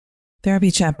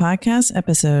Therapy Chat Podcast,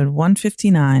 episode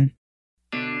 159.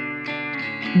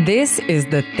 This is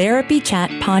the Therapy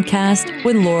Chat Podcast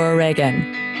with Laura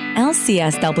Reagan,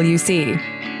 LCSWC.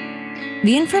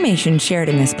 The information shared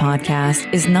in this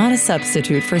podcast is not a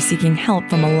substitute for seeking help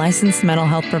from a licensed mental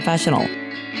health professional.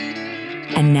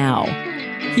 And now,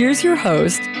 here's your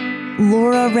host,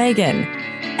 Laura Reagan,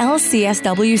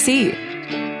 LCSWC.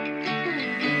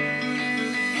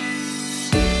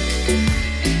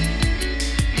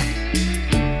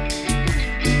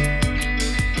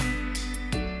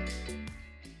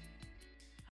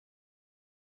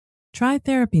 Try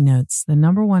Therapy Notes, the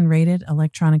 #1 rated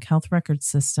electronic health record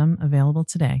system available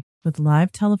today. With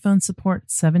live telephone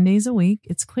support 7 days a week,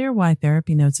 it's clear why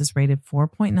Therapy Notes is rated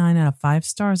 4.9 out of 5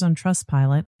 stars on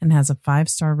Trustpilot and has a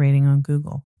 5-star rating on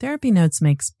Google. Therapy Notes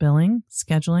makes billing,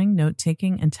 scheduling,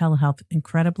 note-taking, and telehealth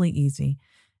incredibly easy.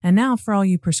 And now, for all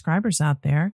you prescribers out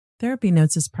there, Therapy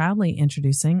Notes is proudly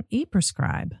introducing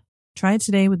ePrescribe. Try it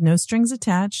today with no strings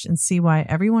attached and see why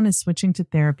everyone is switching to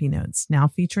Therapy Notes, now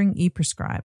featuring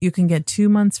ePrescribe. You can get 2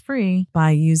 months free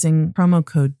by using promo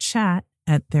code CHAT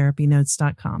at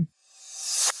therapynotes.com.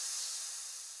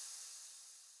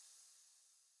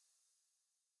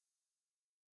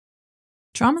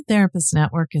 Trauma Therapist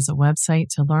Network is a website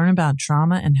to learn about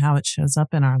trauma and how it shows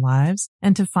up in our lives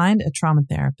and to find a trauma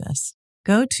therapist.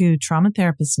 Go to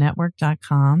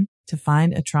traumatherapistnetwork.com to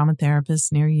find a trauma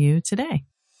therapist near you today.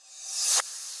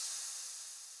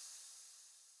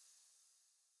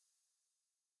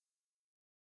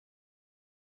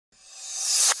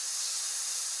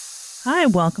 Hi,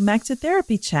 welcome back to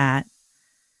Therapy Chat.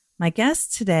 My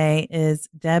guest today is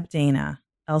Deb Dana,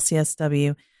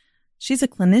 LCSW. She's a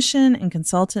clinician and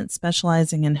consultant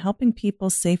specializing in helping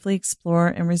people safely explore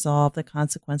and resolve the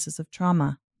consequences of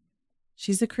trauma.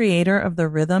 She's the creator of the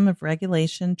Rhythm of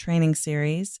Regulation training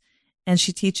series, and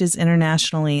she teaches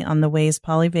internationally on the ways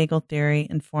polyvagal theory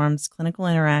informs clinical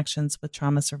interactions with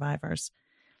trauma survivors.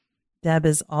 Deb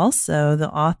is also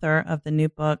the author of the new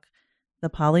book,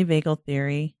 The Polyvagal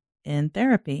Theory in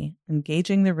Therapy,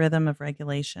 Engaging the Rhythm of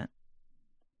Regulation.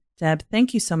 Deb,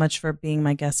 thank you so much for being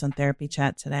my guest on Therapy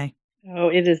Chat today. Oh,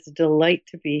 it is a delight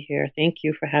to be here. Thank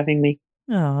you for having me.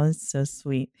 Oh, it's so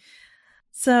sweet.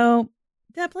 So,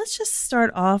 Deb, let's just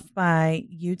start off by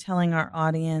you telling our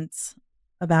audience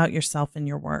about yourself and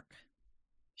your work.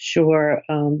 Sure.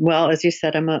 Well, as you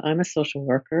said, I'm a social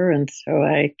worker, and so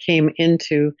I came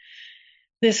into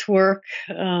this work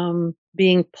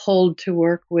being pulled to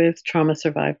work with trauma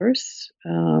survivors,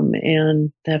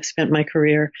 and have spent my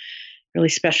career really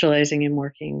specializing in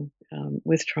working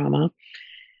with trauma.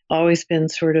 Always been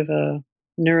sort of a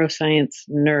neuroscience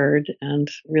nerd and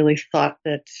really thought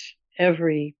that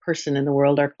every person in the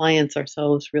world, our clients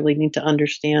ourselves, really need to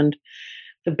understand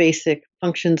the basic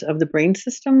functions of the brain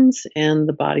systems and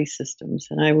the body systems.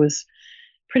 And I was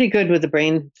pretty good with the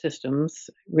brain systems,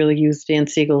 really used Dan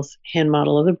Siegel's hand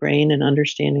model of the brain and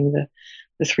understanding the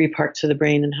 3 parts of the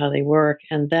brain and how they work.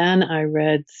 And then I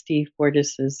read Steve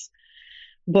Porges's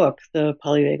book, The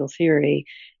Polyvagal Theory,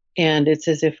 and it's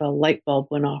as if a light bulb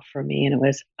went off for me. And it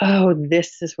was, oh,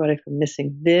 this is what I've been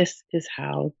missing. This is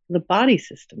how the body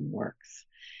system works.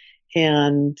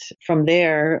 And from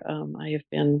there, I have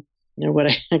been what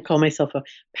I call myself a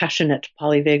passionate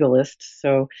polyvagalist.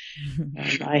 So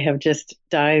I have just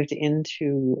dived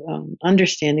into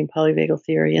understanding polyvagal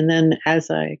theory. And then as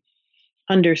I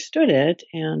understood it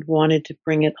and wanted to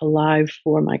bring it alive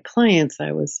for my clients,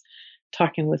 I was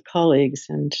talking with colleagues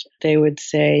and they would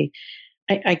say,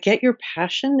 I get your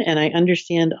passion and I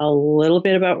understand a little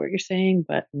bit about what you're saying,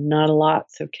 but not a lot.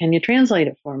 So can you translate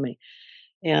it for me?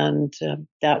 And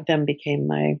that then became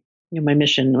my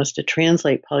mission, was to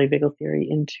translate polyvagal theory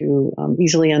into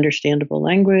easily understandable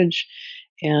language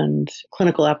and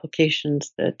clinical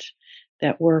applications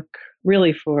that work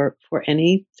really for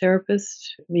any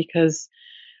therapist. Because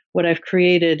what I've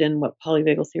created and what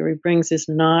polyvagal theory brings is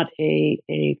not a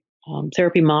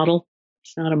therapy model.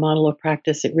 It's not a model of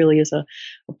practice. It really is a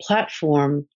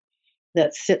platform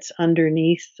that sits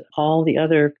underneath all the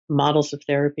other models of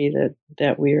therapy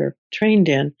that we're trained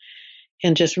in,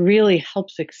 and just really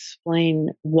helps explain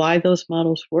why those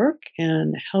models work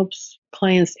and helps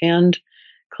clients and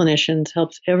clinicians,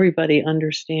 helps everybody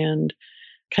understand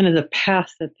kind of the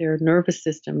path that their nervous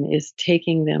system is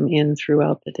taking them in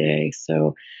throughout the day.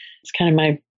 So it's kind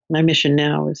of my mission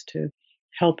now is to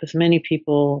help as many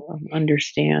people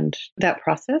understand that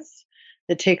process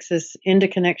that takes us into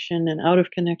connection and out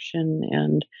of connection,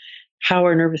 and how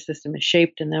our nervous system is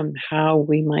shaped, and then how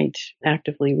we might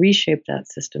actively reshape that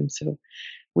system so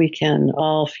we can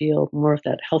all feel more of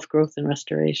that health, growth, and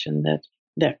restoration that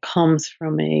that comes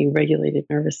from a regulated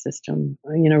nervous system.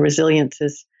 Resilience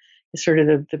is sort of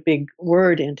the big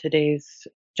word in today's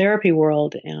therapy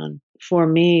world. And for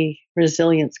me,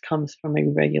 resilience comes from a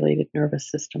regulated nervous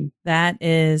system. That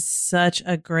is such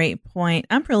a great point.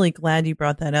 I'm really glad you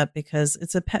brought that up because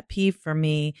it's a pet peeve for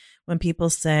me when people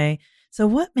say, so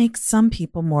what makes some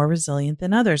people more resilient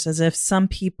than others? As if some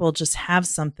people just have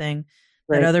something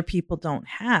that Right. other people don't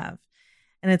have.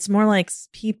 And it's more like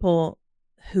people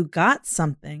who got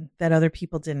something that other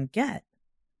people didn't get.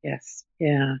 Yes.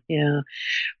 Yeah. Yeah.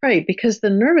 Right. Because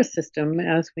the nervous system,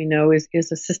 as we know, is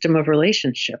a system of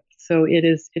relationship. So it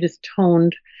is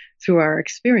toned through our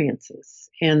experiences.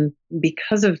 And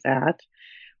because of that,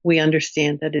 we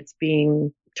understand that it's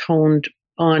being toned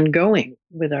ongoing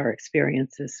with our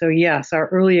experiences. So yes, our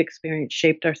early experience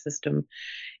shaped our system,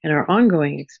 and our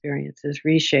ongoing experiences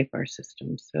reshape our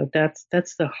system. So that's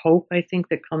the hope, I think,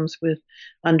 that comes with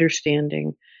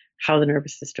understanding how the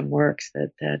nervous system works,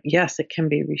 that yes, it can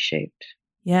be reshaped.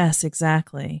 Yes,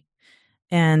 exactly.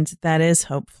 And that is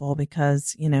hopeful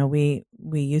because, we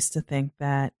used to think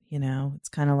that, it's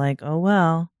kind of like, oh,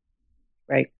 well.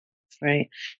 Right. Right.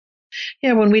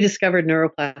 Yeah, when we discovered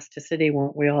neuroplasticity,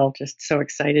 weren't we all just so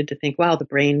excited to think, wow, the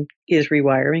brain is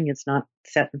rewiring. It's not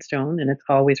set in stone and it's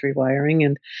always rewiring.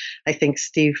 And I think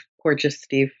Steve's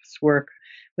work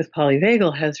with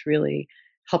Polyvagal has really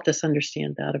helped us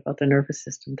understand that about the nervous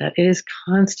system, that it is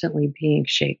constantly being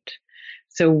shaped.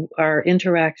 So our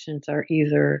interactions are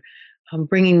either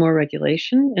bringing more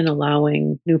regulation and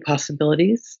allowing new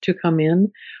possibilities to come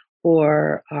in,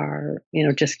 or are,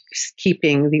 just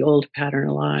keeping the old pattern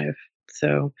alive.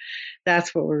 So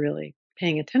that's what we're really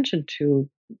paying attention to,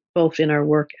 both in our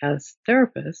work as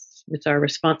therapists. It's our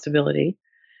responsibility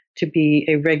to be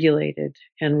a regulated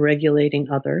and regulating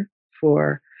other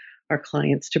for our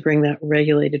clients, to bring that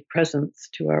regulated presence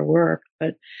to our work.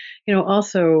 But,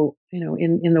 also,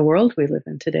 in the world we live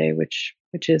in today, which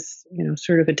is,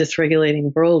 sort of a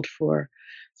dysregulating world for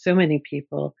so many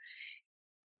people,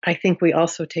 I think we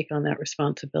also take on that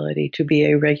responsibility to be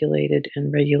a regulated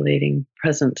and regulating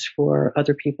presence for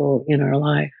other people in our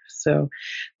life. So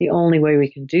the only way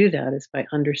we can do that is by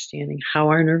understanding how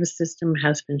our nervous system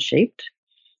has been shaped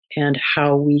and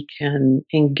how we can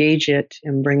engage it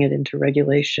and bring it into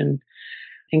regulation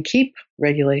and keep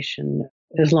regulation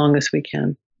as long as we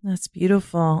can. That's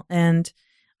beautiful. And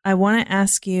I want to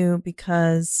ask you,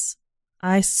 because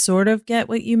I sort of get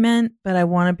what you meant, but I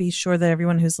want to be sure that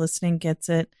everyone who's listening gets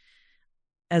it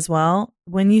as well.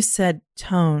 When you said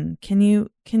tone, can you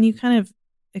kind of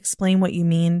explain what you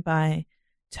mean by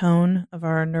tone of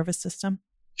our nervous system?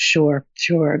 Sure.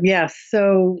 Yes.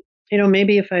 So,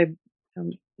 maybe if I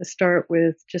start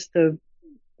with just the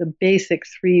basic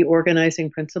three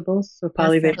organizing principles of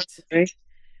Polyvagal, right?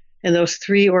 And those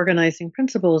three organizing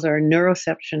principles are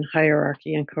neuroception,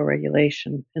 hierarchy, and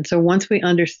co-regulation. And so once we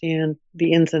understand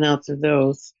the ins and outs of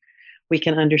those, we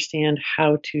can understand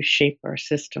how to shape our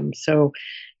system. So,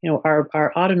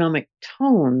 our autonomic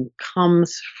tone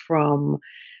comes from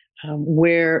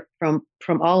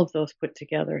from all of those put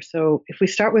together. So if we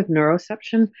start with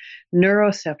neuroception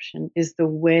is the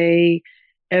way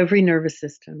every nervous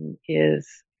system is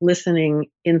listening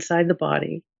inside the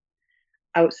body,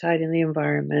 outside in the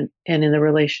environment, and in the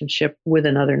relationship with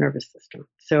another nervous system.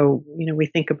 So, we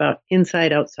think about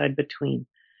inside, outside, between.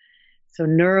 So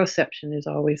neuroception is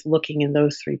always looking in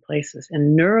those three places.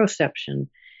 And neuroception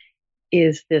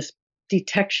is this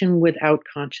detection without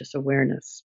conscious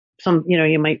awareness.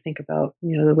 You might think about,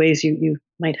 the ways you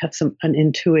might have an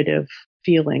intuitive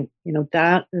feeling,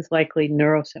 that is likely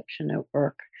neuroception at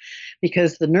work,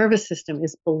 because the nervous system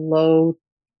is below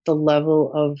the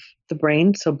level of the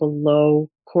brain, so below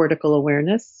cortical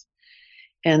awareness.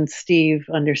 And Steve,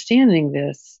 understanding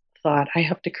this, thought, I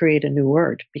have to create a new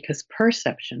word, because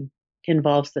perception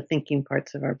involves the thinking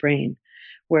parts of our brain,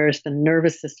 whereas the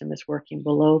nervous system is working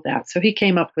below that. So he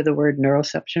came up with the word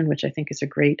neuroception, which I think is a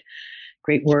great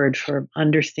word for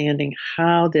understanding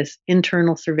how this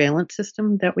internal surveillance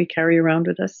system that we carry around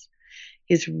with us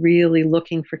is really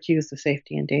looking for cues of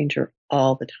safety and danger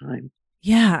all the time.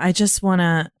 Yeah, I just want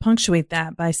to punctuate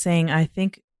that by saying I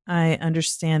think I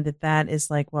understand that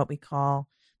is like what we call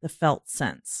the felt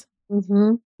sense.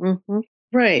 Mm-hmm, mm-hmm.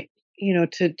 Right.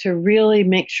 To really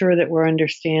make sure that we're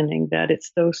understanding that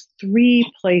it's those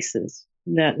three places,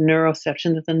 that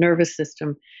neuroception, that the nervous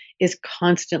system is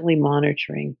constantly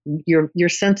monitoring your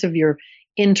sense of your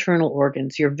internal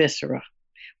organs, your viscera,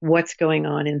 what's going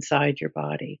on inside your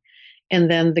body, and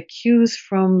then the cues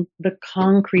from the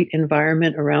concrete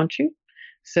environment around you.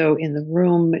 So in the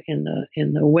room, in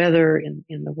the weather,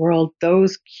 in the world,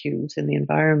 those cues in the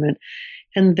environment,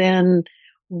 and then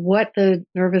what the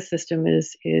nervous system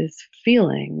is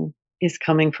feeling is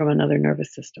coming from another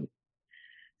nervous system.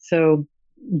 So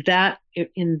that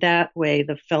in that way,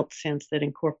 the felt sense that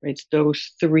incorporates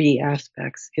those three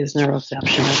aspects is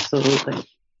neuroception, absolutely.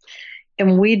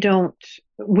 And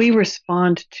we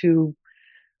respond to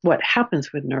what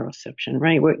happens with neuroception,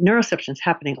 right? Neuroception is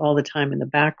happening all the time in the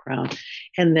background.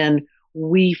 And then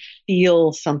we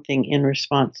feel something in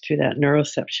response to that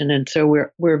neuroception. And so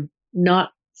we're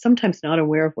not sometimes not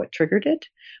aware of what triggered it,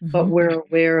 but we're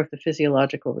aware of the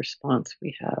physiological response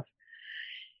we have.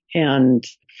 And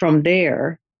from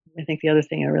there, I think the other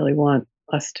thing I really want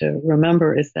us to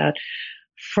remember is that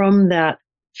from that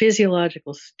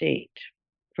physiological state,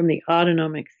 from the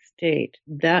autonomic state,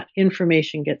 that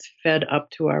information gets fed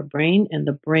up to our brain, and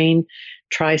the brain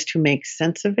tries to make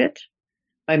sense of it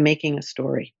by making a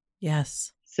story.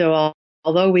 Yes. So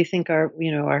although we think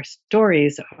our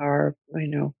stories are,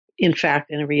 in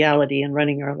fact, in a reality and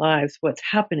running our lives, what's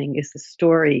happening is the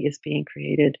story is being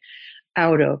created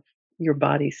out of your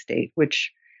body state,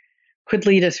 which could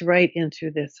lead us right into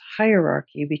this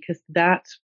hierarchy, because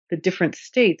that's the different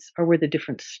states are where the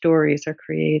different stories are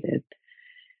created.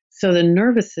 So the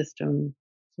nervous system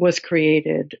was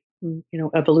created,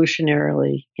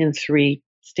 evolutionarily in three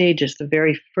stages. The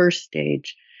very first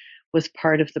stage was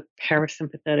part of the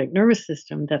parasympathetic nervous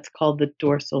system that's called the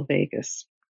dorsal vagus.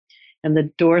 And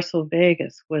the dorsal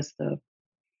vagus was the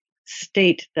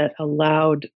state that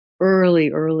allowed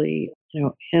early,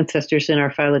 ancestors in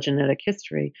our phylogenetic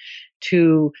history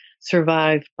to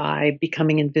survive by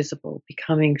becoming invisible,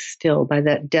 becoming still, by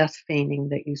that death feigning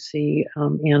that you see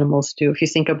animals do. If you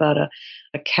think about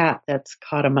a cat that's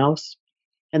caught a mouse,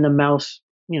 and the mouse,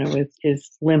 is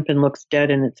limp and looks dead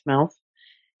in its mouth.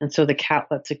 And so the cat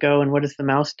lets it go. And what does the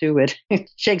mouse do? It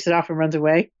shakes it off and runs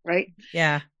away, right?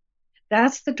 Yeah.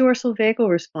 That's the dorsal vagal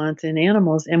response in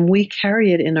animals, and we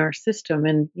carry it in our system.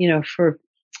 And,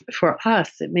 for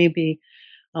us, it may be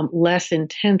less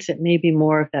intense. It may be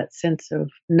more of that sense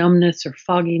of numbness or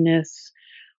fogginess,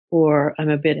 or I'm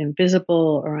a bit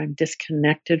invisible, or I'm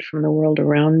disconnected from the world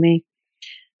around me.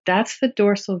 That's the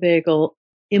dorsal vagal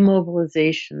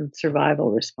immobilization survival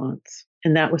response.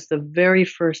 And that was the very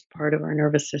first part of our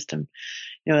nervous system.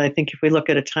 I think if we look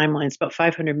at a timeline, it's about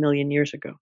 500 million years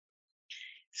ago.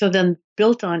 So then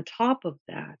built on top of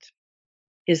that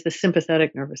is the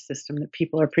sympathetic nervous system that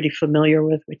people are pretty familiar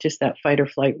with, which is that fight or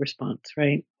flight response,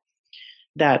 right?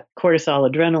 That cortisol,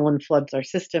 adrenaline floods our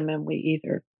system, and we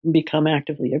either become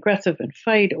actively aggressive and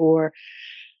fight, or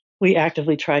we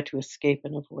actively try to escape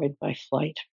and avoid by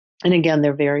flight. And again,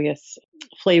 there are various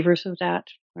flavors of that,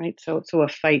 right? So a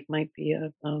fight might be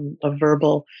a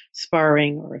verbal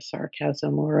sparring or a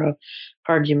sarcasm or a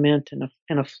argument,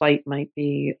 and a flight might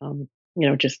be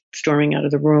just storming out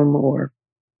of the room or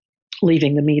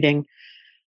leaving the meeting.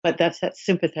 But that's that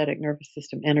sympathetic nervous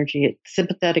system energy.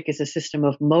 Sympathetic is a system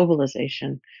of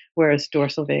mobilization, whereas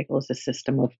dorsal vagal is a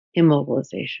system of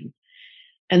immobilization.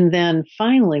 And then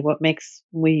finally, what makes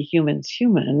we humans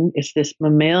human is this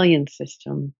mammalian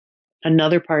system,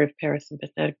 another part of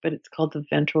parasympathetic, but it's called the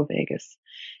ventral vagus.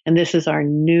 And this is our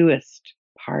newest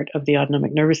part of the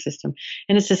autonomic nervous system.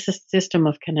 And it's a system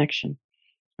of connection,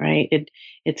 right?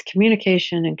 It's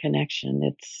communication and connection.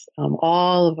 It's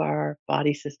all of our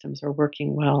body systems are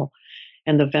working well.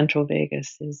 And the ventral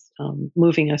vagus is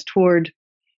moving us toward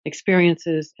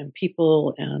experiences and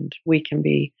people, and we can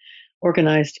be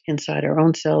organized inside our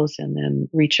own selves and then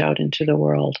reach out into the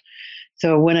world.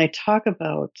 So when I talk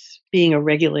about being a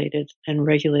regulated and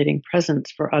regulating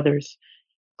presence for others,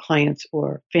 clients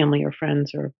or family or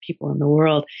friends or people in the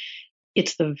world,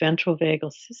 it's the ventral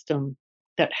vagal system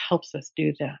that helps us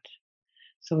do that.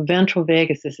 So ventral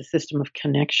vagus is a system of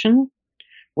connection,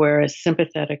 whereas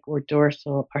sympathetic or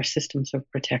dorsal are systems of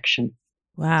protection.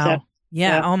 Wow.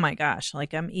 Yeah. Oh my gosh.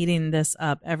 Like I'm eating this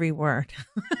up, every word.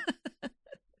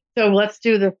 So let's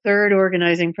do the third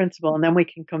organizing principle, and then we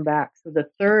can come back. So the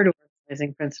third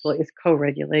organizing principle is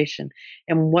co-regulation.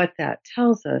 And what that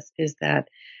tells us is that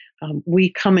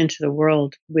we come into the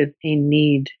world with a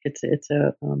need. It's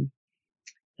a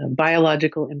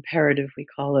biological imperative, we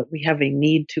call it. We have a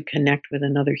need to connect with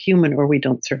another human or we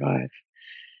don't survive,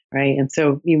 right? And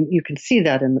so you can see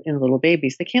that in little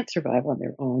babies. They can't survive on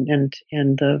their own.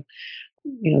 And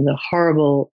the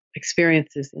horrible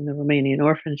experiences in the Romanian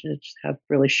orphanage have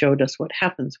really showed us what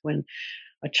happens when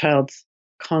a child's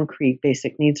concrete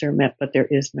basic needs are met, but there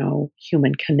is no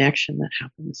human connection that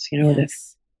happens. Yes. That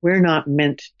we're not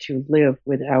meant to live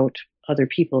without other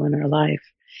people in our life.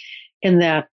 And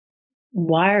that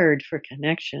wired for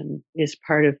connection is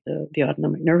part of the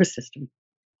autonomic nervous system.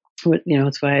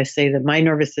 It's why I say that my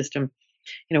nervous system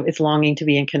is longing to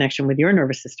be in connection with your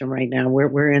nervous system right now.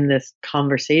 We're in this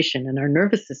conversation, and our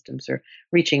nervous systems are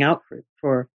reaching out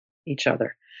for each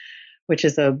other, which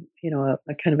is a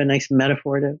kind of a nice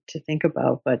metaphor to think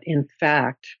about. But in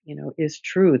fact, is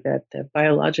true that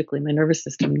biologically my nervous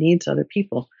system needs other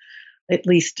people, at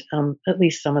least some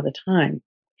of the time.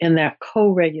 And that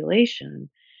co-regulation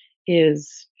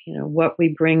is, what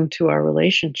we bring to our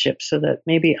relationship, so that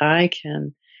maybe I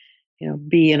can,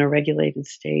 be in a regulated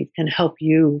state and help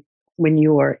you when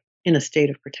you are in a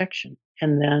state of protection.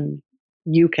 And then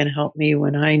you can help me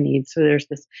when I need. So there's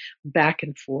this back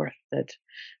and forth that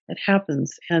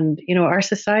happens. And, our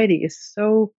society is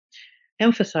so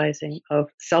emphasizing of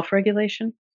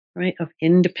self-regulation, right? Of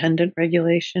independent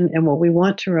regulation. And what we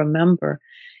want to remember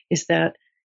is that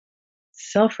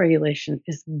self-regulation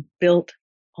is built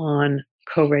on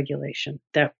co-regulation,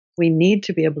 that we need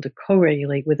to be able to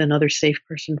co-regulate with another safe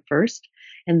person first,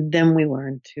 and then we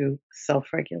learn to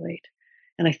self-regulate.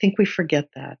 And I think we forget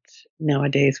that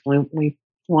nowadays when we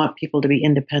want people to be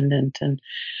independent and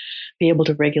be able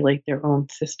to regulate their own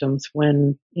systems,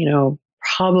 when,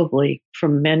 probably for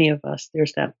many of us,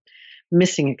 there's that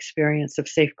missing experience of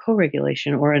safe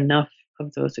co-regulation, or enough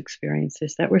of those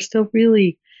experiences that we're still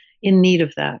really in need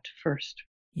of that first.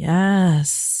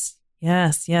 Yes.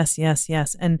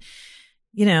 And,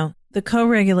 the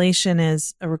co-regulation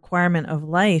is a requirement of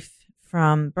life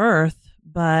from birth,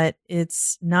 but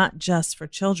it's not just for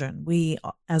children. We,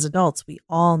 as adults, we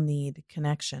all need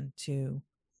connection to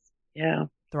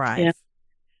thrive. Yeah,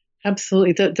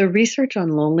 absolutely. The research on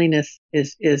loneliness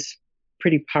is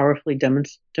pretty powerfully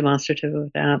demonstrative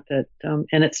of that.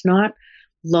 And it's not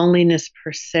loneliness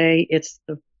per se. It's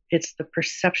the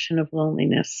perception of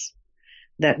loneliness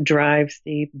that drives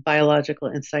the biological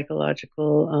and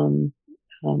psychological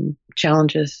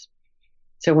challenges.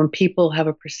 So when people have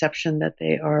a perception that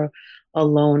they are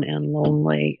alone and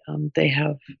lonely, they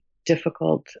have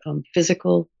difficult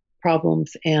physical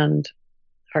problems, and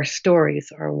our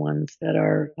stories are ones that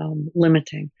are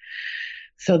limiting.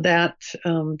 So that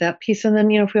piece, and then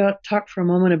if we talk for a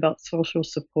moment about social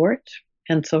support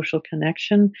and social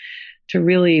connection, to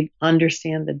really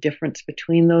understand the difference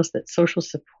between those, that social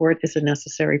support is a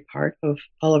necessary part of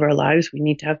all of our lives. We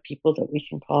need to have people that we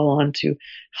can call on to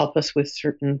help us with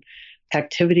certain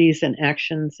activities and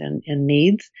actions and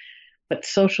needs. But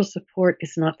social support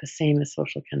is not the same as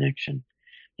social connection,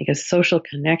 because social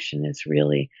connection is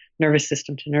really nervous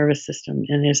system to nervous system,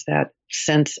 and is that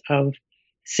sense of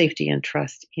safety and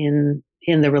trust in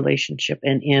the relationship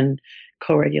and in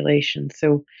co-regulation.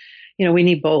 So, we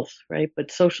need both, right? But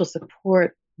social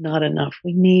support, not enough.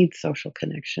 We need social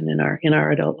connection in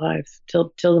our adult lives.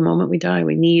 Till the moment we die,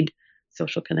 we need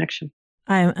social connection.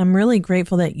 I'm really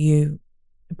grateful that you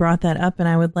brought that up, and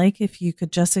I would like if you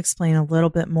could just explain a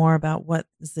little bit more about what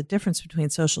is the difference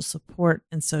between social support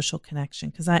and social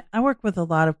connection. Because I work with a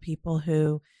lot of people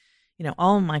who,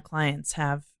 all of my clients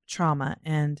have trauma,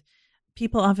 and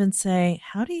people often say,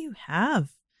 how do you have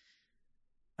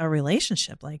a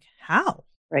relationship? Like, how?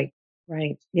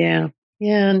 Right. Yeah.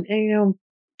 And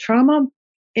trauma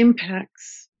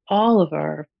impacts all of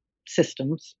our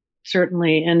systems,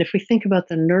 certainly. And if we think about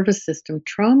the nervous system,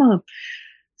 trauma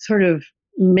sort of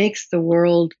makes the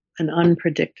world an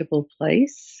unpredictable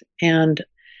place. And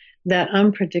that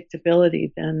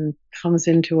unpredictability then comes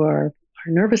into our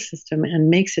nervous system and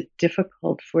makes it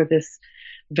difficult for this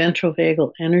ventral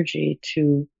vagal energy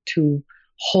to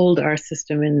hold our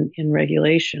system in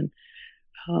regulation.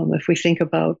 If we think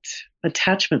about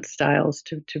attachment styles,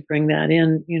 to bring that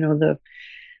in,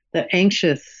 the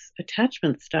anxious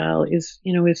attachment style is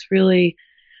really,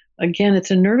 again,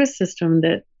 it's a nervous system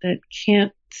that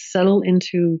can't settle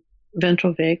into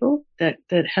ventral vagal,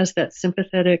 that has that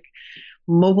sympathetic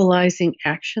mobilizing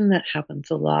action that happens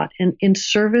a lot, and in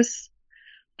service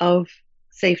of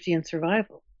safety and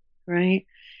survival, right?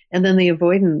 And then the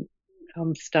avoidant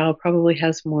style probably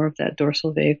has more of that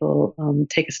dorsal vagal,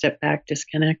 take a step back,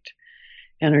 disconnect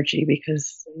energy,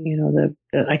 because the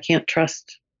I can't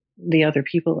trust the other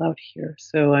people out here,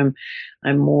 so I'm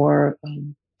more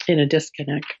in a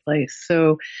disconnect place.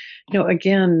 So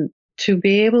again, to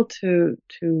be able to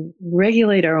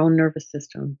regulate our own nervous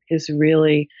system is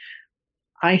really,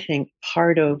 I think,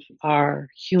 part of our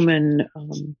human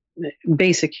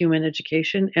basic human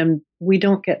education, and we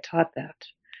don't get taught that.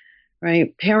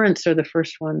 Right? Parents are the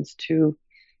first ones to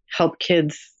help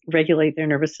kids regulate their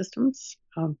nervous systems.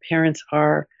 Parents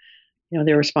are,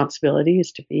 their responsibility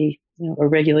is to be, a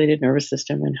regulated nervous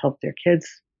system and help their kids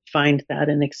find that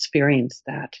and experience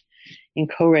that in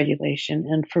co-regulation.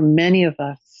 And for many of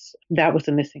us, that was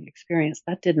a missing experience.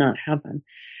 That did not happen.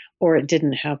 or it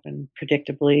didn't happen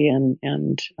predictably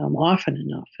and often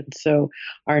enough. And so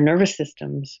our nervous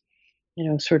systems,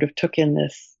 sort of took in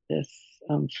this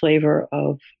flavor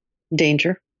of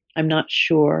danger. I'm not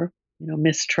sure,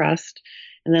 mistrust.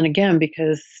 And then again,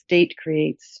 because state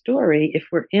creates story, if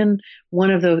we're in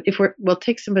one of those,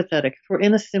 take sympathetic, if we're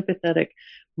in a sympathetic,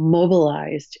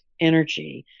 mobilized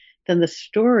energy, then the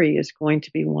story is going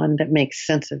to be one that makes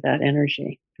sense of that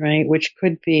energy, right? Which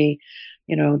could be,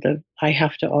 I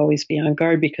have to always be on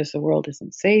guard because the world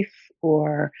isn't safe,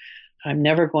 or I'm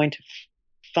never going to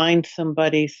find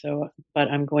somebody, but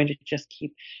I'm going to just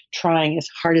keep trying as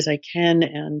hard as I can.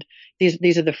 And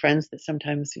these are the friends that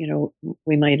sometimes,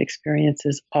 we might experience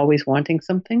as always wanting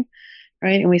something,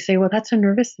 right? And we say, well, that's a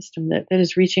nervous system that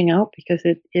is reaching out because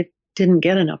it didn't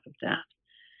get enough of that.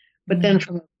 But then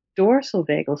from a dorsal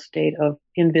vagal state of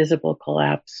invisible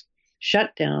collapse,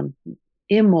 shutdown,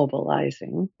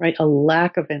 immobilizing, right? A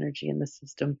lack of energy in the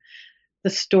system, the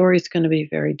story is going to be a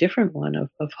very different one of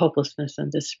hopelessness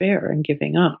and despair and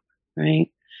giving up, right?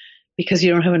 Because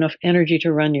you don't have enough energy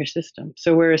to run your system.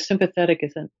 So whereas sympathetic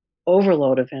is an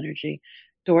overload of energy,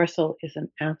 dorsal is an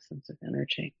absence of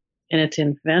energy. And it's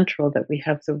in ventral that we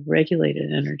have the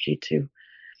regulated energy to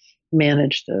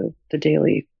manage the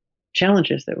daily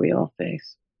challenges that we all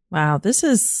face. Wow, this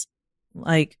is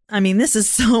this is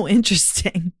so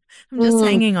interesting. I'm just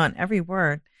hanging on every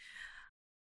word.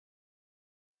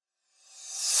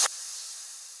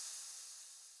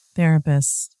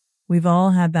 Therapist, we've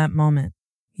all had that moment.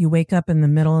 You wake up in the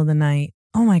middle of the night.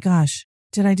 Oh my gosh,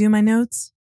 did I do my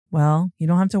notes? Well, you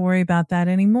don't have to worry about that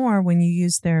anymore when you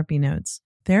use Therapy Notes.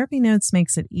 Therapy Notes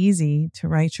makes it easy to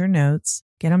write your notes,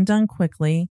 get them done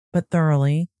quickly, but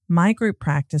thoroughly. My group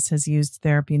practice has used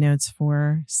Therapy Notes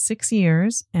for 6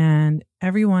 years, and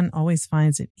everyone always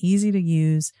finds it easy to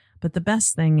use. But the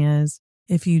best thing is,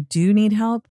 if you do need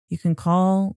help, you can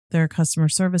call their customer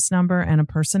service number and a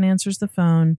person answers the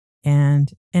phone. And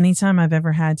anytime I've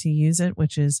ever had to use it,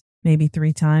 which is maybe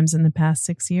 3 times in the past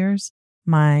 6 years,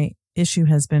 my issue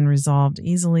has been resolved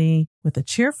easily with a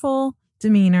cheerful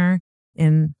demeanor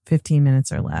in 15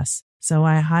 minutes or less. So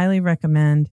I highly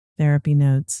recommend Therapy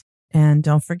Notes. And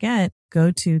don't forget,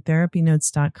 go to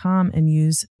therapynotes.com and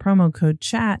use promo code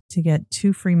CHAT to get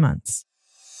 2 free months.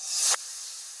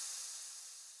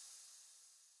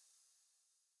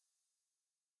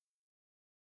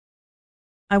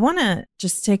 I want to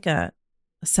just take a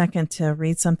second to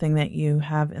read something that you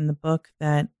have in the book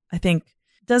that I think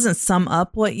doesn't sum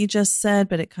up what you just said,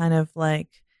 but it kind of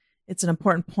it's an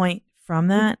important point from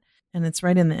that. And it's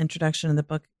right in the introduction of the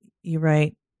book. You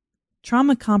write,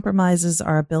 trauma compromises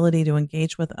our ability to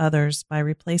engage with others by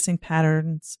replacing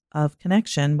patterns of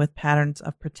connection with patterns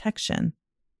of protection.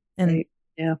 And right.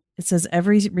 Yeah. It says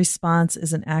every response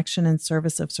is an action in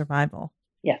service of survival.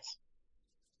 Yes.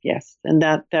 And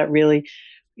that really,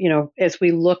 as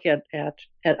we look at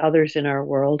others in our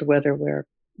world, whether we're,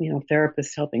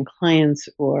 therapists helping clients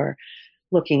or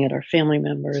looking at our family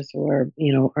members or,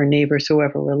 our neighbors,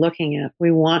 whoever we're looking at,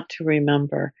 we want to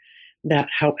remember that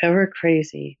however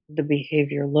crazy the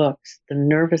behavior looks, the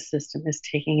nervous system is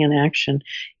taking an action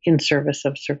in service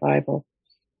of survival,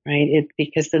 right?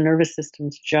 Because the nervous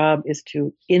system's job is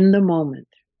to, in the moment,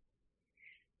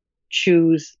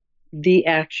 choose the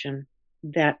action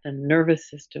that the nervous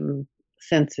system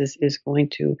senses is going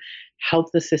to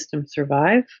help the system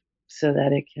survive so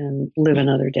that it can live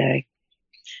another day.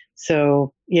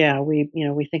 So yeah, we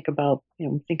think about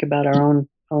our own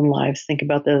lives, think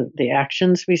about the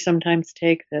actions we sometimes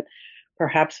take that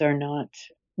perhaps are not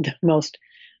the most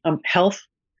health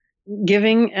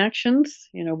giving actions,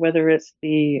 whether it's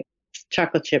the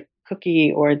chocolate chip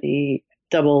cookie or the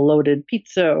double loaded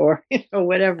pizza or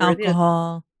whatever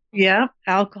alcohol. It is. Yeah,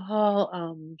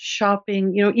 alcohol,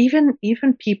 shopping,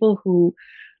 even people who,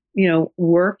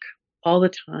 work all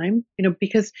the time,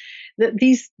 because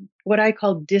these, what I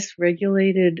call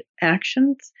dysregulated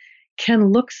actions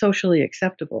can look socially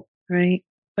acceptable, right?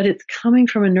 But it's coming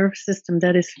from a nervous system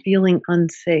that is feeling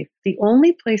unsafe. The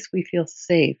only place we feel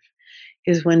safe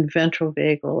is when ventral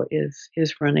vagal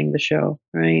is running the show,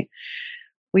 right?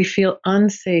 We feel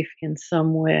unsafe in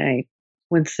some way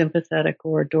when sympathetic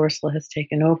or dorsal has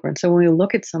taken over. And so when we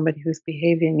look at somebody who's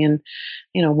behaving in,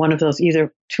 one of those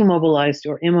either too mobilized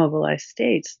or immobilized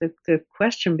states, the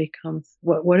question becomes,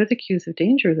 what are the cues of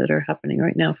danger that are happening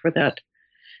right now for that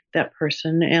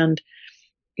person? And,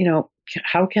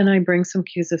 how can I bring some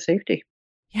cues of safety?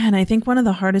 Yeah. And I think one of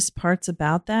the hardest parts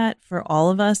about that for all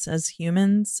of us as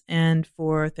humans and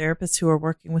for therapists who are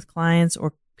working with clients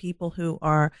or people who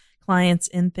are clients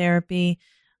in therapy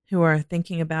who are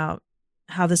thinking about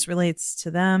how this relates to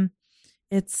them,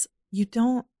 it's you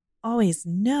don't always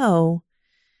know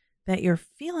that you're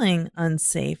feeling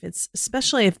unsafe. It's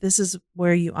especially if this is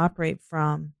where you operate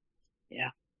from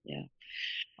Yeah. Yeah.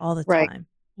 all the Right. time.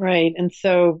 Right. And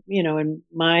so, in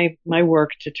my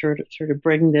work to sort of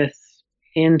bring this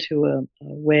into a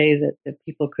way that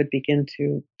people could begin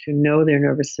to know their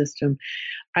nervous system,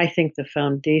 I think the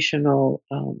foundational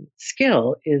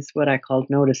skill is what I call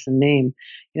notice and name.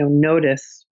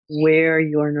 Notice where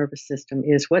your nervous system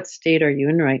is, what state are you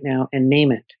in right now, and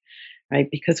name it, right?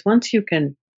 Because once you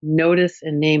can notice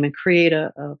and name and create a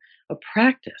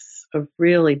practice of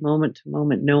really moment to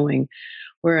moment knowing,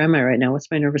 where am I right now? What's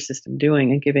my nervous system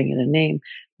doing? And giving it a name.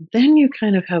 Then you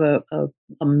kind of have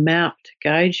a map to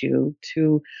guide you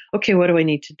to, okay, what do I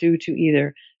need to do to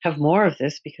either have more of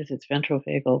this because it's ventral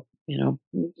vagal,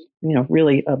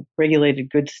 really a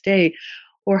regulated good state,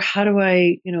 or how do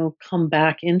I, come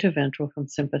back into ventral from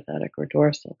sympathetic or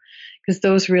dorsal? Because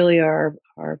those really are,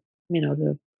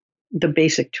 the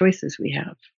basic choices we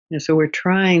have. So we're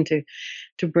trying to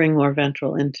bring more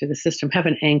ventral into the system, have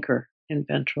an anchor in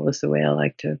ventral is the way I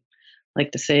like to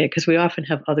say it, because we often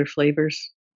have other flavors,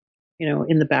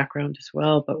 in the background as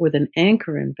well. But with an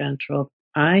anchor in ventral,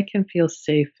 I can feel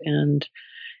safe and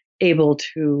able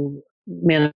to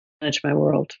manage my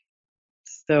world.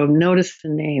 So notice the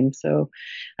name. So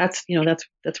that's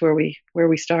where we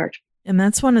start. And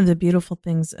that's one of the beautiful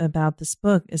things about this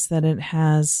book is that it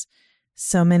has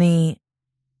so many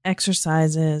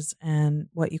exercises and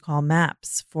what you call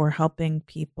maps for helping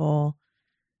people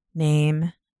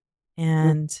name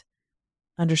and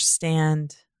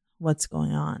understand what's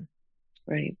going on.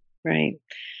 Right, right.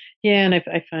 Yeah, and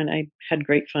I find I had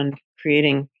great fun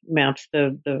creating maps.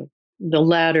 The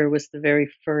ladder was the very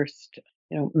first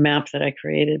map that I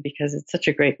created because it's such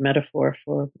a great metaphor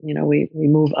for we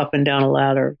move up and down a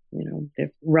ladder,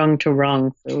 rung to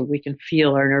rung, so we can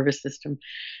feel our nervous system,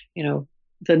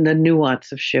 the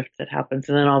nuance of shift that happens,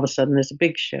 and then all of a sudden there's a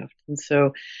big shift. And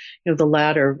so the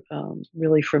ladder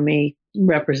really for me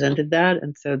represented that,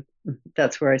 and so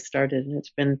that's where I started, and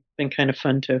it's been kind of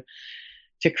fun to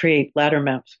create ladder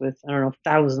maps with, I don't know,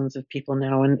 thousands of people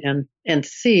now, and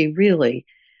see really,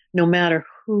 no matter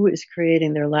who is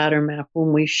creating their ladder map,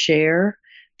 when we share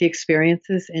the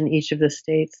experiences in each of the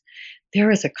states,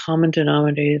 there is a common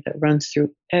denominator that runs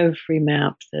through every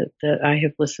map that I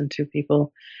have listened to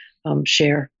people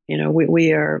share.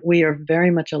 We are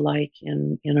very much alike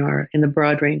in the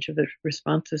broad range of the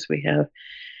responses we have,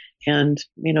 and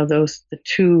the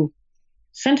two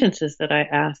sentences that I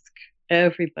ask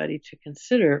everybody to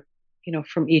consider,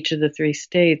 from each of the three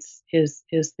states is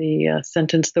the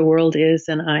sentence, "The world is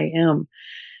and I am,"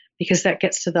 because that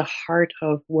gets to the heart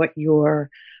of what your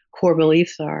core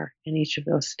beliefs are in each of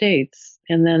those states.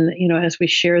 And then, as we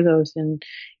share those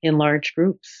in large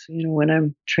groups, when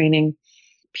I'm training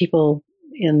people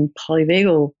in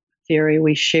polyvagal theory,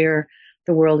 we share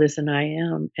 "The world is an I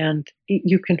am," and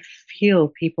you can feel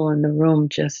people in the room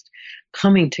just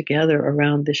coming together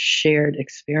around this shared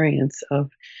experience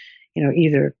of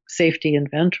either safety and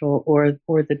ventral, or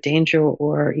the danger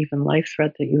or even life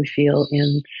threat that you feel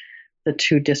in the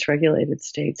two dysregulated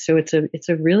states. So it's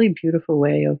a really beautiful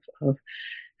way of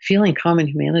feeling common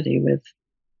humanity with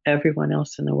everyone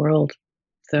else in the world.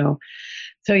 So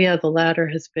yeah, the latter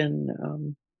has been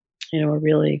a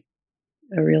really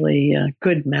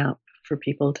good map for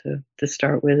people to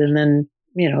start with. And then,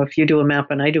 if you do a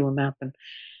map and I do a map and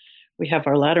we have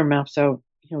our ladder map, so,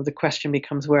 the question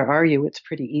becomes, where are you? It's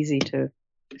pretty easy to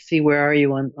see where are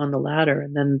you on the ladder.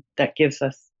 And then that gives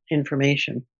us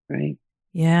information, right?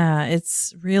 Yeah,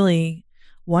 it's really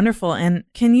wonderful. And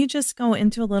can you just go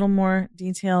into a little more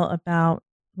detail about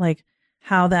like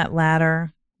how that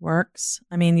ladder works?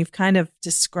 I mean, you've kind of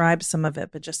described some of it,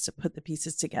 but just to put the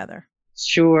pieces together.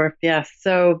 Sure. Yes.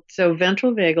 So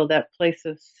ventral vagal, that place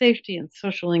of safety and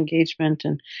social engagement,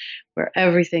 and where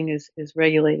everything is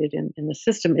regulated in the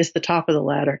system, is the top of the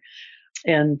ladder.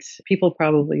 And people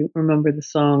probably remember the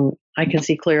song, "I can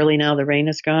see clearly now the rain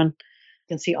is gone. I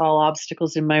can see all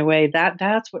obstacles in my way."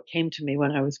 That's what came to me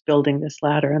when I was building this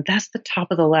ladder. And that's the top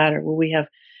of the ladder where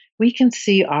we can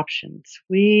see options.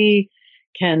 We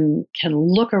can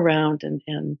look around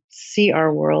and see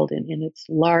our world in its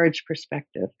large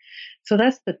perspective. So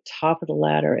that's the top of the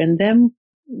ladder. And then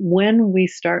when we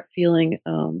start feeling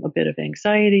a bit of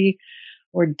anxiety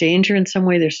or danger in some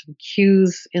way, there's some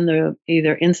cues in the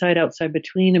either inside, outside,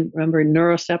 between. And remember,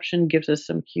 neuroception gives us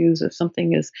some cues if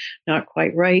something is not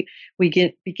quite right.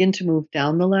 We begin to move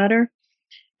down the ladder.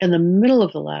 And the middle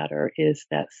of the ladder is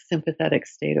that sympathetic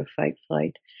state of fight,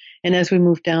 flight. And as we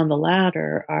move down the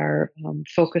ladder, our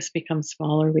focus becomes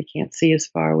smaller. We can't see as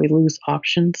far. We lose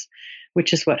options.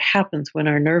 which is what happens when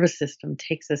our nervous system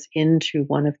takes us into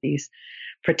one of these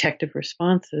protective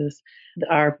responses.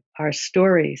 Our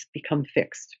stories become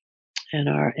fixed,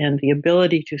 and the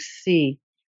ability to see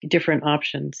different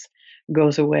options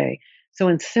goes away. So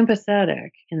in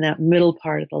sympathetic, in that middle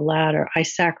part of the ladder, I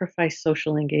sacrifice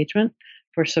social engagement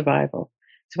for survival.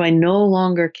 So I no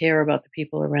longer care about the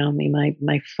people around me,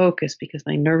 my focus, because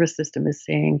my nervous system is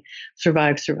saying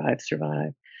survive, survive,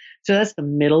 survive. So that's the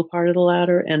middle part of the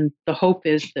ladder. And the hope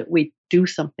is that we do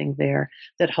something there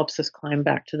that helps us climb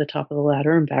back to the top of the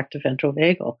ladder and back to ventral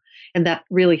vagal. And that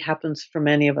really happens for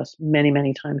many of us many,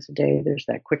 many times a day. There's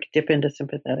that quick dip into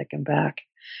sympathetic and back.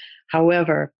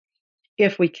 However,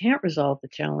 if we can't resolve the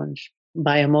challenge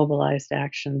by immobilized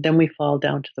action, then we fall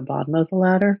down to the bottom of the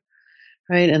ladder,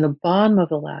 right? And the bottom of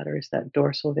the ladder is that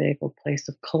dorsal vagal place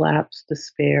of collapse,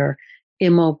 despair,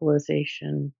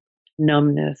 immobilization,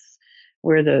 numbness,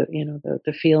 where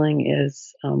the feeling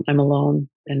is I'm alone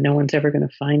and no one's ever going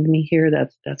to find me here.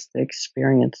 That's the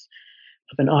experience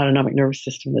of an autonomic nervous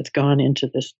system that's gone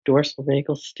into this dorsal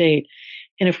vagal state.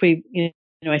 And if we,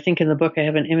 I think in the book I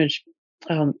have an image.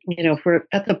 If we're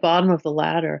at the bottom of the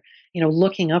ladder,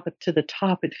 looking up to the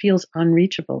top, it feels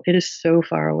unreachable. It is so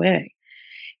far away.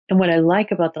 And what I like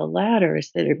about the ladder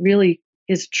is that it really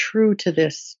is true to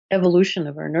this evolution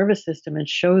of our nervous system and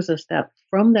shows us that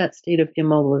from that state of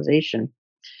immobilization,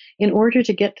 in order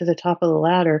to get to the top of the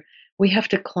ladder, we have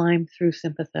to climb through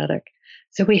sympathetic.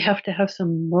 So we have to have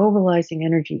some mobilizing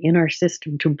energy in our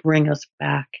system to bring us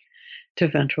back to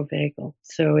ventral vagal.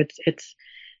 So it's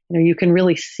you can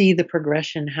really see the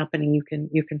progression happening.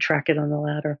 You can track it on the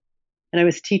ladder. And I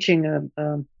was teaching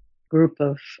a group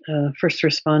of first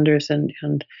responders,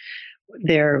 and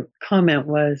their comment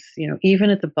was, even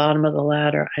at the bottom of the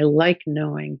ladder, I like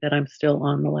knowing that I'm still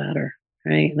on the ladder,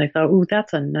 right? And I thought, ooh,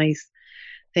 that's a nice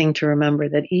thing to remember,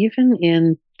 that even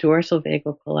in dorsal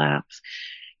vagal collapse,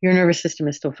 your nervous system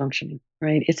is still functioning,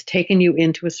 right? It's taken you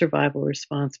into a survival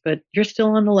response, but you're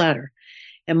still on the ladder.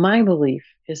 And my belief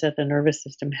is that the nervous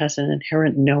system has an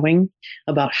inherent knowing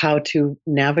about how to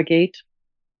navigate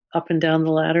up and down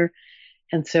the ladder.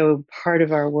 And so part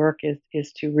of our work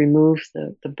is to remove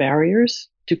the barriers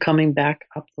to coming back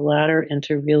up the ladder and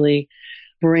to really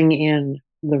bring in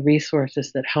the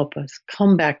resources that help us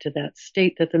come back to that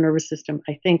state that the nervous system,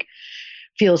 I think,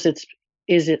 feels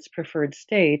is its preferred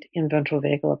state in ventral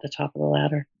vagal at the top of the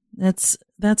ladder. That's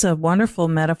a wonderful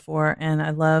metaphor. And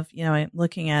I love,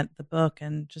 looking at the book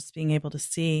and just being able to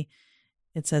see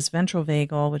it says ventral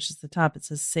vagal, which is the top. It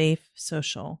says safe,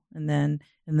 social. And then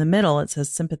in the middle, it says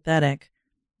sympathetic,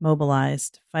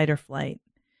 mobilized, fight or flight.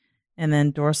 And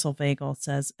then dorsal vagal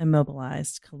says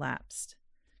immobilized, collapsed.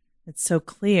 It's so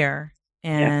clear.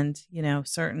 And,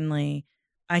 certainly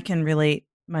I can relate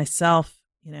myself,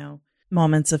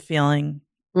 moments of feeling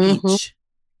each.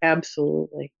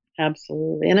 Absolutely.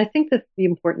 Absolutely. And I think that the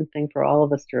important thing for all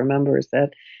of us to remember is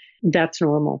that that's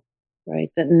normal, right?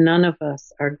 That none of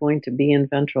us are going to be in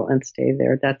ventral and stay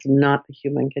there. That's not the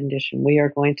human condition. We are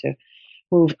going to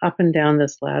move up and down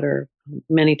this ladder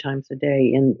many times a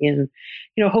day in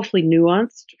hopefully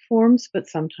nuanced forms, but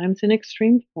sometimes in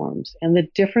extreme forms. And the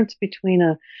difference between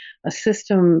a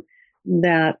system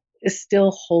that is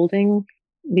still holding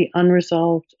the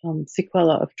unresolved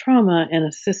sequela of trauma and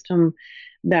a system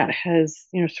that has,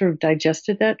 sort of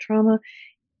digested that trauma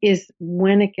is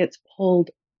when it gets pulled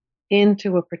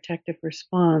into a protective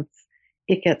response,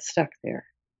 it gets stuck there,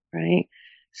 right?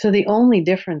 So the only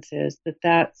difference is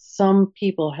that some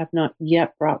people have not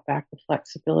yet brought back the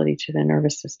flexibility to their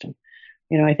nervous system.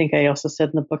 I think I also said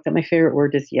in the book that my favorite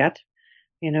word is yet,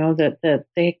 that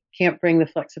they can't bring the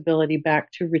flexibility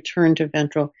back to return to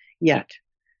ventral yet,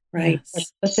 right?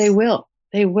 Yes. But they will.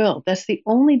 They will. That's the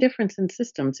only difference in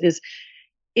systems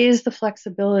is the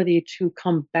flexibility to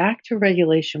come back to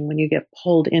regulation when you get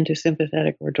pulled into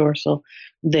sympathetic or dorsal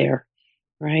there,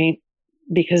 right?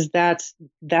 Because that's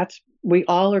we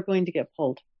all are going to get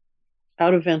pulled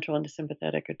out of ventral into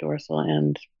sympathetic or dorsal,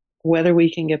 and whether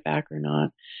we can get back or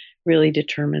not really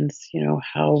determines,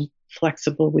 how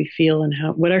flexible we feel and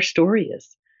what our story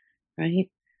is, right?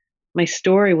 My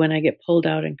story when I get pulled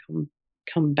out and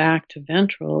come back to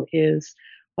ventral is,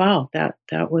 wow, that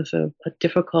was a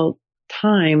difficult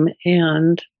time,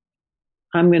 and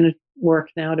I'm going to work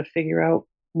now to figure out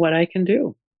what I can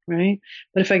do, right?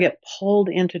 But if I get pulled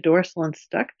into dorsal and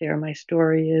stuck there, my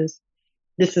story is,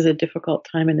 this is a difficult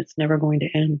time and it's never going to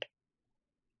end,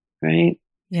 right?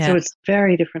 Yeah. So it's a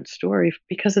very different story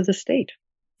because of the state.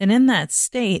 And in that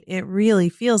state, it really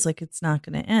feels like it's not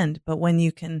going to end. But when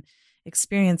you can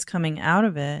experience coming out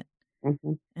of it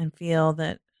and feel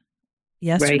that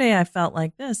yesterday I felt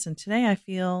like this and today I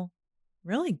feel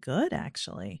really good,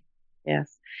 actually.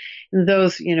 Yes. And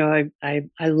those, I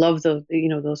love those,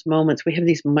 those moments. We have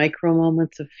these micro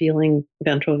moments of feeling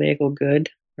ventral vagal good,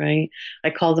 right?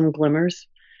 I call them glimmers,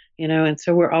 and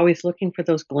so we're always looking for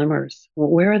those glimmers.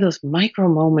 Where are those micro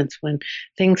moments when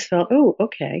things felt, oh,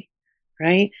 okay,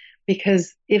 right?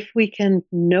 Because if we can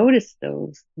notice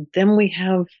those, then we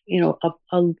have,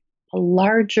 a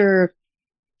larger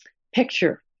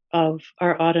picture of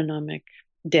our autonomic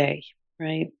day,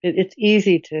 right? It's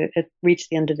easy to reach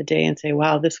the end of the day and say,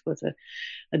 wow, this was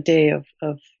a day of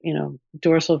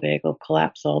dorsal vagal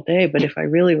collapse all day. But if I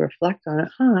really reflect on it,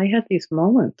 I had these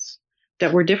moments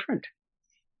that were different,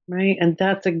 right? And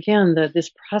that's, again, this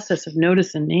process of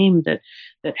notice and name that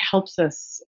helps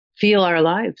us feel our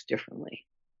lives differently,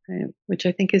 right? Which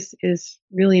I think is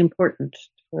really important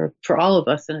for all of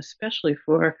us, and especially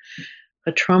for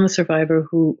a trauma survivor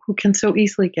who can so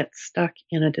easily get stuck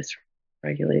in a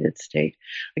dysregulated state.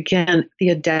 Again, the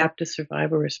adaptive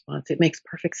survival response, it makes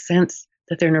perfect sense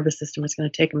that their nervous system is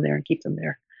going to take them there and keep them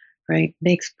there, right?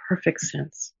 Makes perfect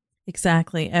sense.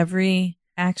 Exactly. Every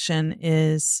action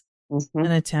is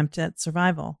an attempt at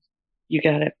survival. You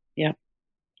got it. Yeah.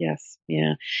 Yes.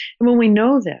 Yeah. And when we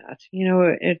know that,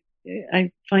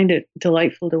 I find it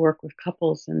delightful to work with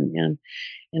couples and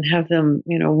have them,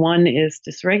 one is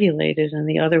dysregulated and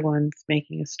the other one's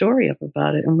making a story up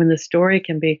about it. And when the story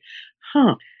can be,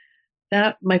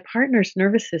 that my partner's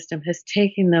nervous system has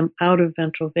taken them out of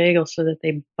ventral vagal so that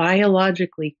they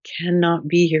biologically cannot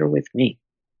be here with me,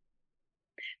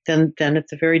 then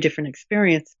it's a very different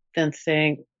experience than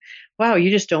saying, wow,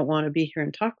 you just don't want to be here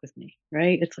and talk with me,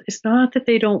 right? It's not that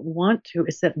they don't want to,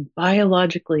 it's that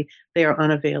biologically they are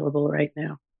unavailable right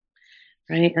now,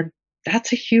 right? And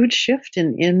that's a huge shift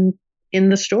in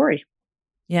the story.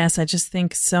 Yes, I just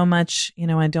think so much,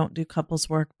 I don't do couples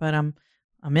work, but I'm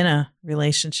in a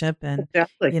relationship, and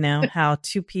exactly. How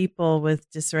two people with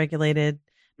dysregulated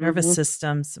nervous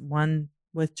systems, one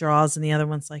withdraws and the other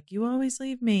one's like, you always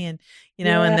leave me. And,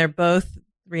 and they're both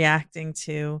reacting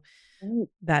to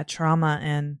that trauma,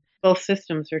 and both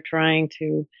systems are trying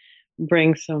to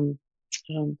bring some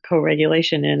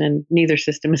co-regulation in, and neither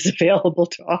system is available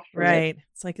to offer right. It.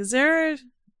 It's like, is there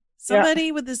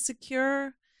somebody with a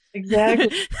secure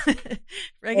exactly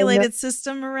regulated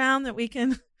system around that we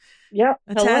can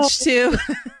attach to?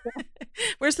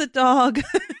 Where's the dog?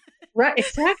 Right,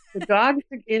 exactly. The dog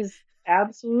is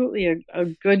absolutely a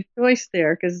good choice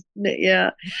there, because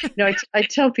I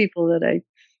tell people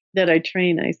that I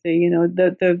train, I say,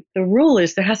 the rule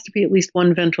is there has to be at least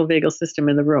one ventral vagal system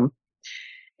in the room.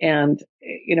 And,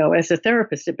 as a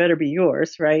therapist, it better be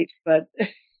yours, right? But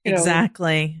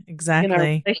exactly. In our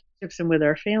relationships and with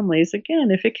our families, again,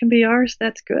 if it can be ours,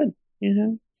 that's good,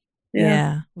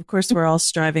 Yeah. Of course, we're all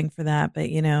striving for that. But,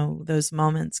 those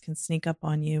moments can sneak up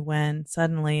on you when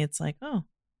suddenly it's like, oh,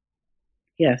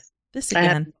 yes, this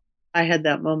again. I had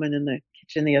that moment in the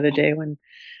kitchen the other day when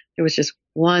there was just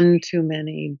one too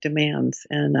many demands,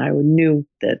 and I knew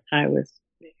that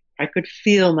I could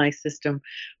feel my system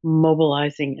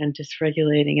mobilizing and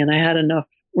dysregulating, and I had enough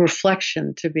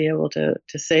reflection to be able to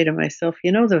say to myself,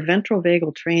 the ventral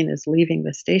vagal train is leaving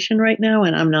the station right now,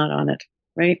 and I'm not on it,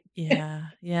 right? Yeah,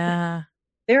 yeah.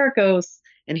 There it goes,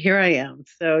 and here I am.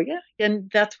 So yeah, and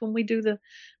that's when we do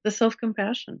the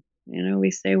self-compassion.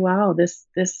 We say, wow, this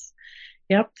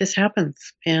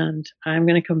happens, and I'm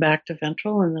going to come back to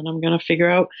ventral, and then I'm going to figure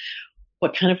out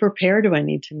what kind of repair do I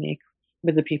need to make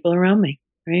with the people around me,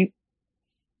 right?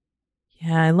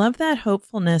 Yeah, I love that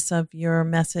hopefulness of your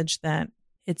message that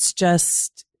it's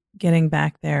just getting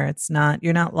back there. It's not,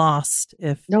 you're not lost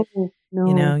if, no.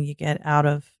 You get out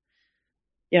of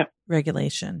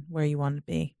regulation where you want to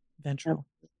be, ventral.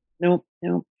 No,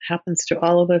 happens to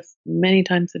all of us many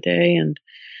times a day.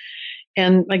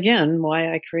 And again,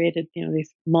 why I created,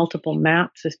 these multiple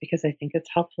maps is because I think it's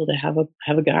helpful to have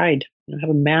a guide, have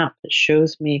a map that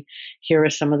shows me here are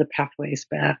some of the pathways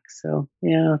back. So,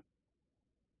 yeah.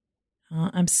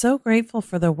 I'm so grateful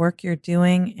for the work you're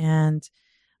doing, and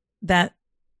that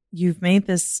you've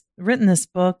written this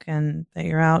book, and that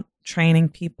you're out training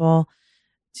people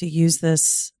to use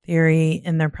this theory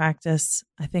in their practice.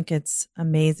 I think it's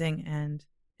amazing, and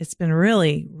it's been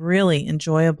really, really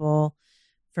enjoyable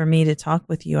for me to talk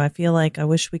with you. I feel like I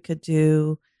wish we could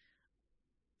do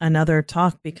another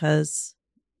talk, because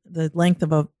the length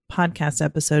of a podcast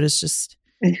episode is just,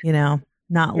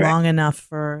 not right. long enough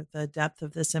for the depth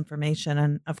of this information.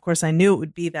 And of course I knew it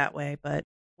would be that way, but.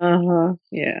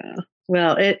 Yeah.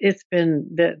 Well, it's been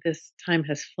this time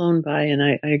has flown by, and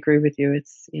I agree with you.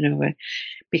 It's,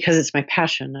 because it's my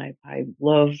passion. I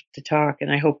love to talk,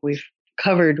 and I hope we've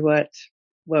covered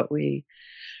what we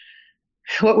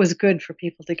what was good for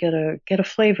people to get a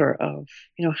flavor of,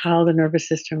 how the nervous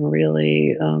system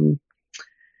really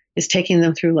is taking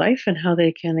them through life and how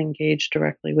they can engage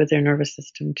directly with their nervous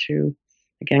system to,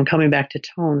 again, coming back to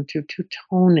tone, to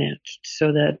tone it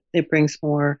so that it brings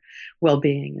more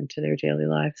well-being into their daily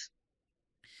lives.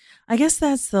 I guess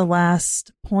that's the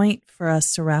last point for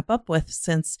us to wrap up with,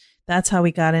 since that's how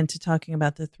we got into talking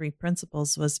about the 3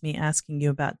 principles, was me asking you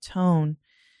about tone.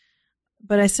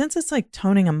 But I sense it's like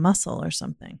toning a muscle or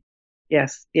something.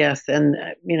 Yes, yes. And,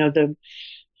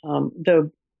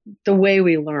 the way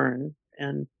we learn,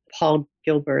 and Paul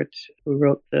Gilbert, who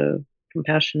wrote The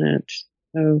Compassionate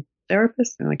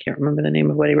Therapist, I can't remember the name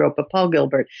of what he wrote, but Paul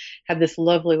Gilbert had this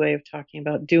lovely way of talking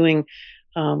about doing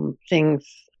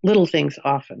little things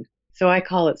often. So I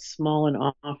call it small and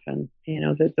often.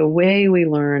 The way we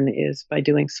learn is by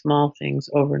doing small things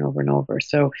over and over and over.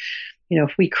 So,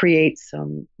 if we create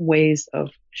some ways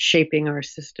of shaping our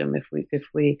system, if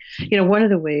we, one of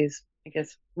the ways, I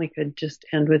guess we could just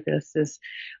end with this, is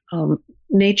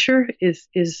nature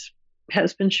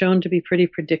has been shown to be pretty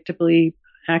predictably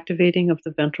activating of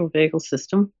the ventral vagal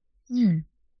system. Mm.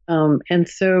 And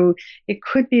so it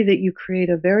could be that you create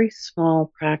a very small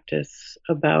practice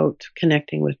about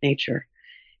connecting with nature.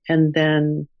 And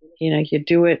then, you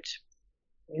do it,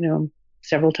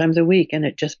 several times a week, and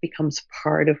it just becomes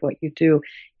part of what you do.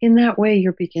 In that way,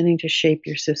 you're beginning to shape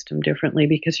your system differently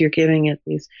because you're giving it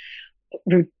these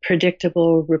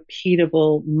predictable,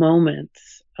 repeatable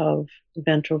moments of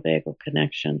ventral vagal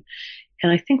connection.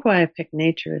 And I think why I picked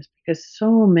nature is because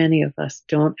so many of us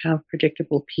don't have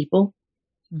predictable people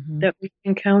that we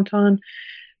can count on.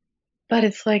 But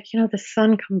it's like, the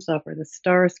sun comes up or the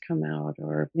stars come out,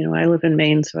 or, I live in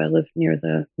Maine, so I live near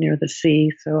the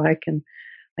sea, so I can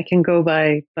go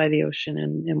by the ocean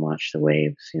and watch the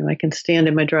waves. I can stand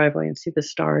in my driveway and see the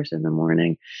stars in the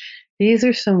morning. These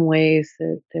are some ways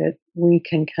that we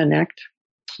can connect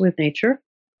with nature,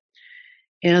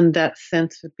 and that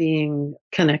sense of being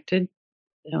connected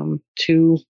to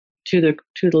the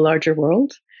larger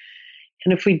world.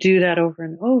 And if we do that over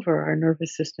and over, our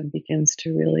nervous system begins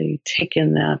to really take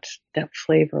in that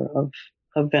flavor of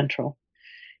ventral.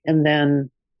 And then,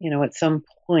 at some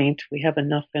point, we have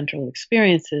enough ventral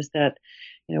experiences that,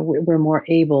 we're more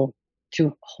able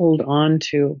to hold on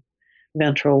to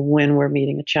ventral when we're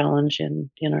meeting a challenge in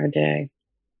our day.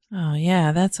 Oh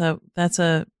yeah, that's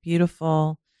a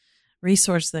beautiful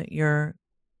resource that you're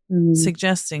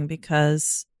suggesting,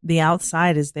 because the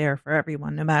outside is there for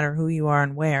everyone, no matter who you are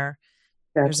and where.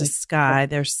 Exactly. There's a sky,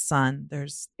 there's sun,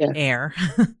 there's air.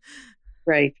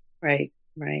 Right.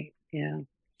 Yeah.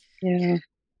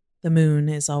 The moon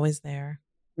is always there.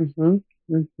 And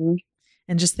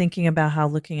just thinking about how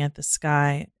looking at the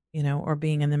sky, or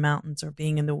being in the mountains or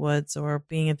being in the woods or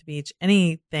being at the beach,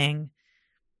 anything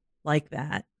like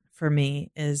that for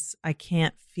me is, I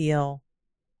can't feel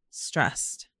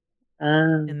stressed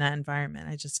in that environment.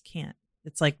 I just can't.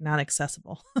 It's like not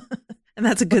accessible. And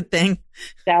that's a good thing.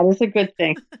 That is a good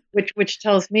thing, which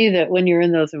tells me that when you're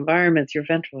in those environments, your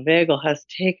ventral vagal has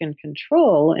taken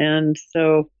control. And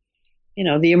so,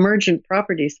 the emergent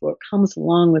properties, what comes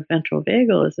along with ventral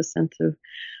vagal is a sense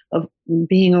of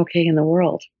being okay in the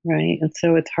world, right? And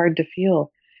so it's hard to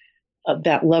feel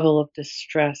that level of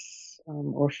distress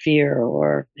or fear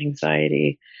or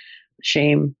anxiety,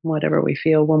 shame, whatever we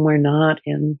feel when we're not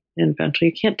in ventral.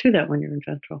 You can't do that when you're in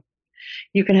ventral.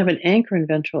 You can have an anchor in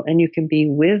ventral and you can be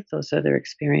with those other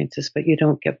experiences, but you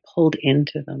don't get pulled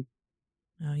into them.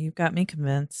 Oh, you've got me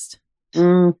convinced.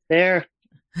 There.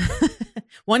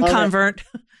 One convert.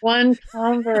 One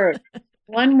convert.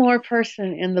 One more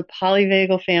person in the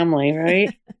polyvagal family,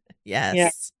 right?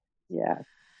 Yes. Yeah.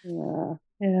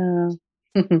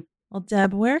 Well,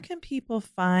 Deb, where can people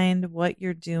find what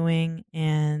you're doing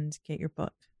and get your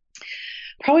book?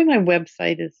 Probably my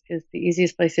website is the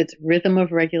easiest place. It's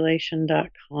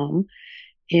rhythmofregulation.com.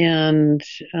 And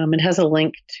it has a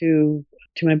link to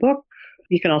my book.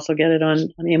 You can also get it on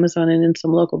Amazon and in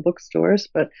some local bookstores,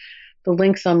 but the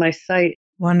link's on my site.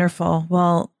 Wonderful.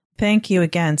 Well, thank you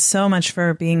again so much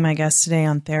for being my guest today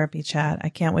on Therapy Chat. I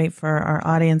can't wait for our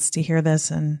audience to hear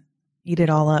this and eat it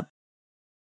all up.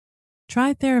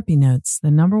 Try Therapy Notes, the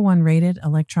 #1 rated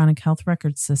electronic health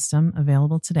record system,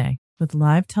 available today. With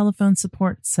live telephone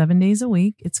support 7 days a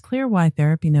week, it's clear why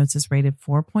Therapy Notes is rated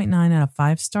 4.9 out of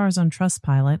 5 stars on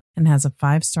Trustpilot and has a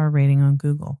 5-star rating on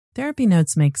Google. Therapy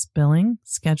Notes makes billing,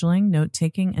 scheduling,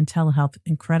 note-taking, and telehealth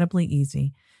incredibly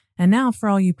easy. And now, for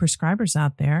all you prescribers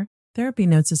out there, Therapy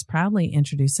Notes is proudly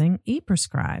introducing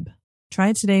ePrescribe. Try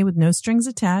it today with no strings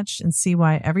attached and see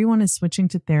why everyone is switching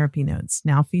to Therapy Notes,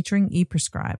 now featuring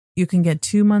ePrescribe. You can get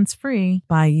 2 months free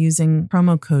by using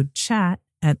promo code CHAT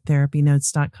at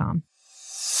therapynotes.com.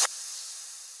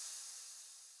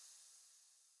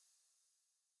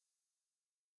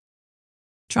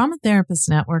 Trauma Therapist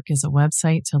Network is a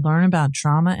website to learn about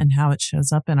trauma and how it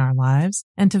shows up in our lives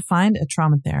and to find a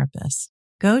trauma therapist.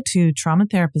 Go to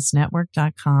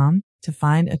traumatherapistnetwork.com to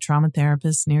find a trauma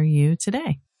therapist near you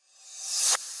today.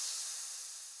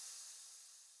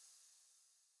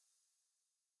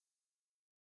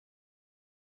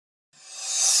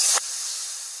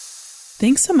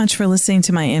 Thanks so much for listening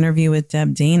to my interview with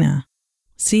Deb Dana.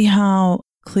 See how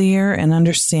clear and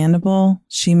understandable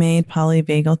she made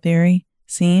polyvagal theory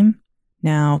seem?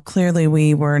 Now, clearly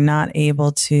we were not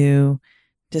able to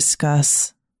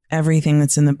discuss everything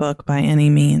that's in the book by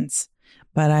any means,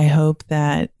 but I hope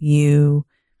that you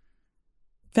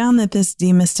found that this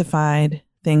demystified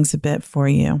things a bit for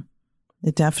you.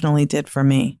 It definitely did for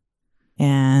me.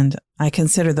 And I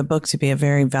consider the book to be a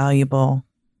very valuable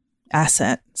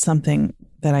asset, something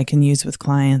that I can use with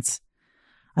clients.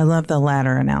 I love the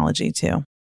ladder analogy too.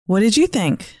 What did you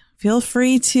think? Feel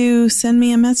free to send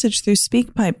me a message through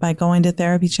SpeakPipe by going to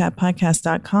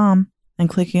therapychatpodcast.com and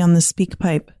clicking on the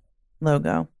SpeakPipe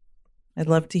logo. I'd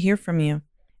love to hear from you.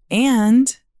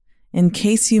 And in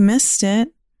case you missed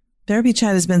it, Therapy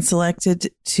Chat has been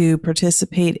selected to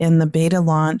participate in the beta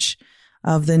launch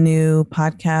of the new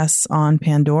podcasts on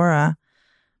Pandora.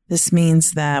 This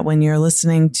means that when you're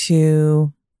listening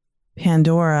to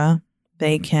Pandora,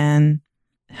 they can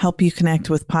help you connect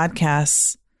with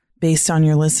podcasts based on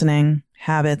your listening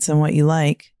habits and what you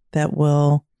like that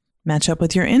will match up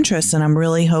with your interests. And I'm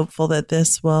really hopeful that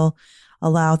this will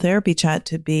allow Therapy Chat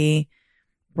to be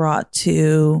brought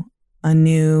to a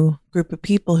new group of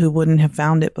people who wouldn't have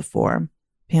found it before.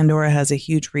 Pandora has a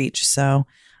huge reach, so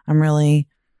I'm really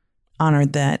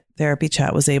honored that Therapy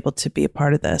Chat was able to be a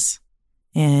part of this.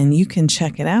 And you can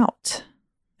check it out.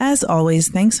 As always,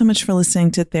 thanks so much for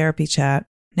listening to Therapy Chat.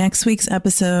 Next week's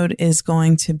episode is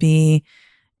going to be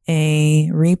a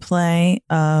replay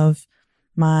of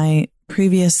my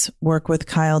previous work with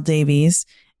Kyle Davies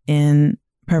in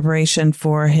preparation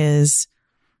for his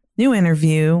new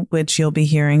interview, which you'll be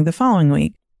hearing the following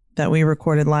week, that we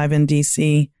recorded live in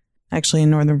DC, actually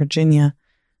in Northern Virginia,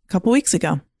 a couple weeks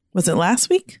ago. Was it last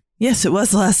week? Yes, it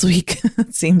was last week.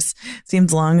 Seems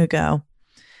long ago.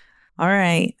 All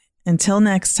right. Until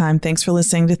next time, thanks for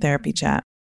listening to Therapy Chat.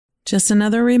 Just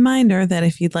another reminder that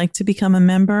if you'd like to become a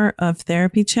member of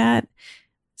Therapy Chat,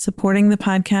 supporting the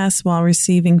podcast while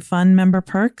receiving fun member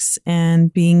perks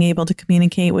and being able to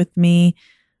communicate with me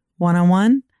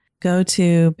one-on-one, go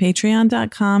to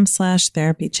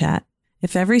patreon.com/therapychat.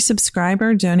 If every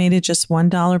subscriber donated just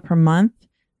 $1 per month,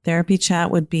 Therapy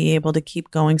Chat would be able to keep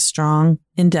going strong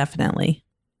indefinitely.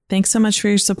 Thanks so much for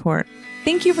your support.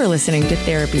 Thank you for listening to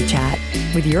Therapy Chat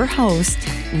with your host,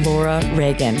 Laura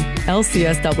Reagan,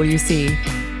 LCSWC.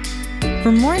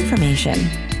 For more information,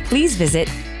 please visit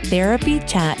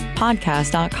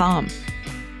therapychatpodcast.com.